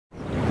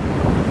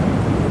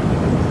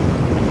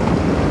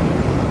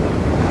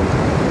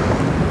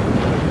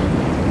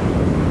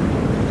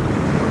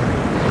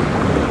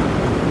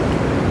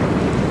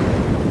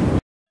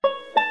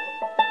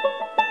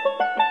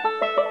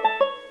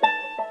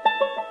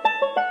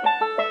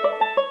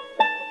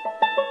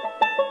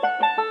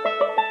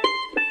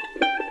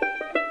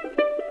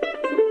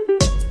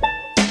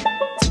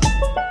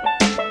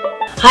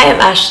Hi,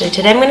 I'm Ashley.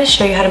 Today I'm going to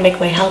show you how to make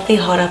my healthy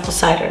hot apple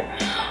cider.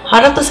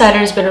 Hot apple cider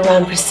has been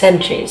around for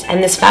centuries,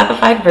 and this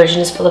fabified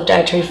version is full of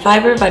dietary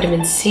fiber,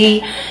 vitamin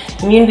C,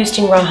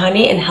 immune-boosting raw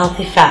honey, and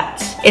healthy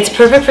fats. It's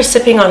perfect for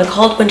sipping on a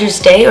cold winter's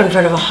day or in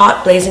front of a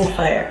hot blazing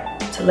fire.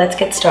 So let's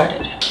get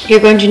started. You're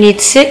going to need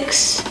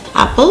 6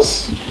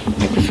 apples.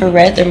 I prefer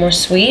red, they're more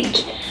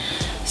sweet.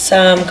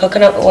 Some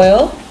coconut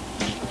oil,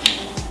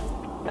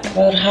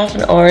 about half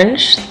an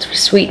orange for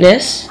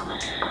sweetness.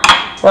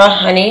 Raw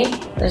honey,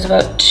 there's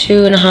about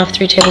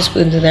 2.5–3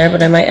 tablespoons in there,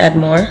 but I might add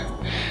more.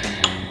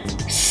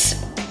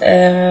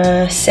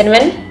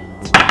 Cinnamon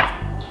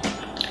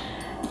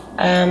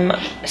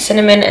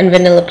and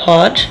vanilla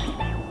pod,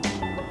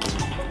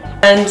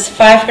 and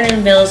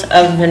 500 mils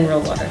of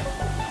mineral water.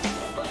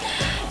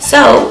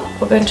 So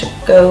we're going to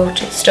go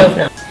to the stove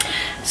now.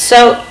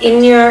 So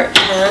in your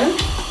pan,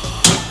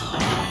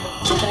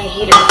 I'm going to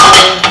heat it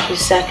for a few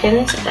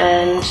seconds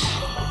and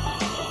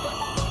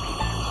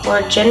pour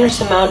a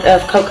generous amount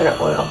of coconut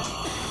oil.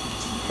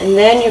 And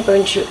then you're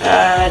going to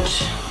add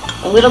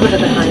a little bit of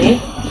the honey.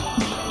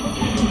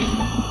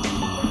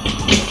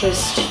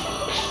 Just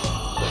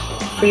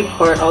free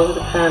pour it all over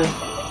the pan.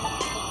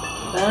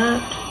 Like that.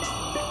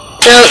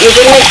 So you're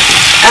going to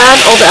add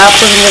all the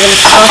apples and you're going to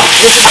pop.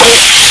 This is going to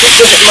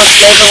give it more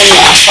flavor when you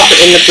pop it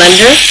in the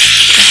blender.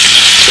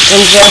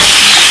 And just,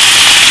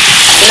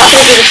 I'm not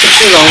going to do this for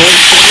too long.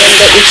 I'm going to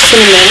get your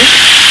cinnamon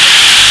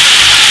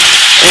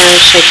and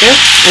shaker,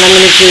 and I'm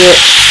going to do it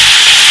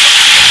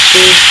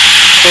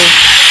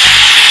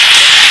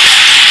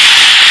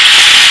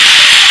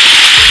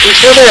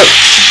until they're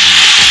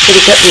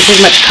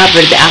pretty much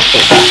covered, the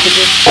apples.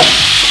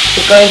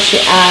 We're going to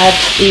add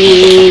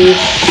the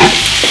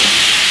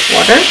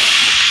water.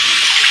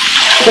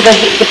 So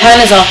the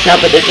pan is off now,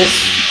 but they're just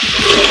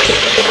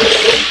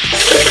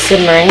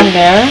simmering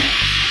there.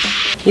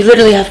 You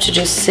literally have to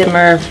just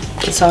simmer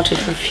and saute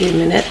for a few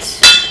minutes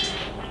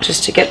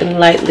just to get them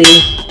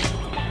lightly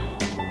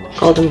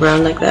golden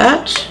brown like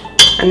that,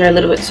 and they're a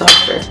little bit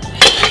softer,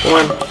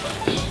 warm.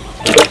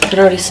 I can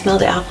already smell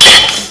the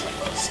apples,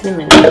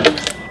 cinnamon.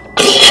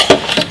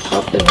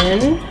 Pop them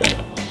in.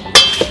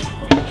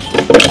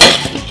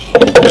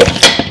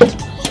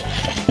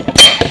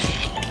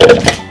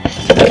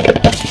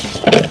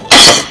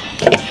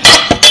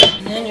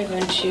 And then you're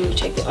going to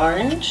take the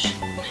orange.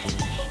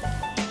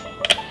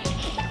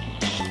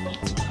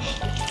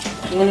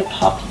 I'm going to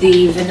pop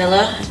the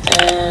vanilla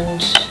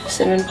and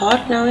cinnamon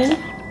pod now in.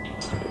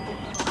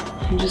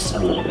 And just a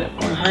little bit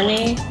more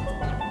honey.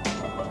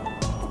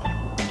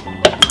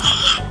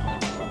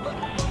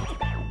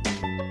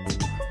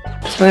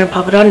 So we're going to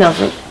pop it on now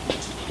for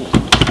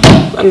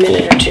a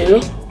minute or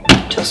two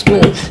until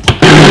smooth.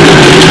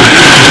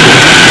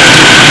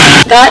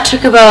 That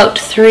took about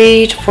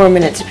 3 to 4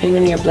 minutes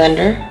depending on your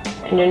blender.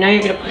 And now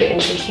you're going to put it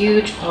into a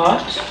huge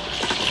pot.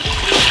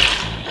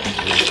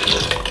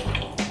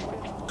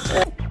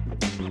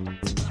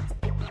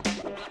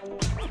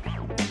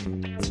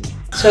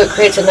 So it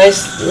creates a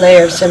nice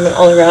layer of cinnamon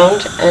all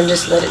around, and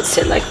just let it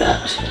sit like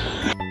that.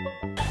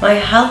 My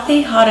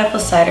healthy hot apple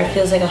cider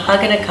feels like a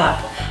hug in a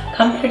cup,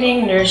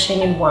 comforting,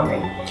 nourishing, and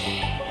warming.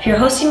 If you're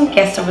hosting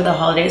guests over the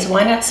holidays,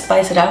 why not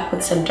spice it up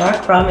with some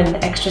dark rum and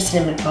extra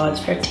cinnamon pods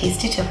for a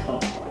tasty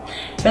tipple.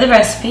 For the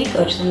recipe,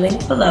 go to the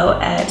link below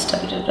at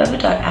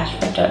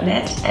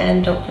www.ashfab.net,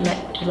 and don't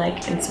forget to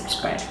like and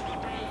subscribe.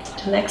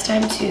 Till next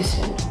time, see you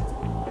soon.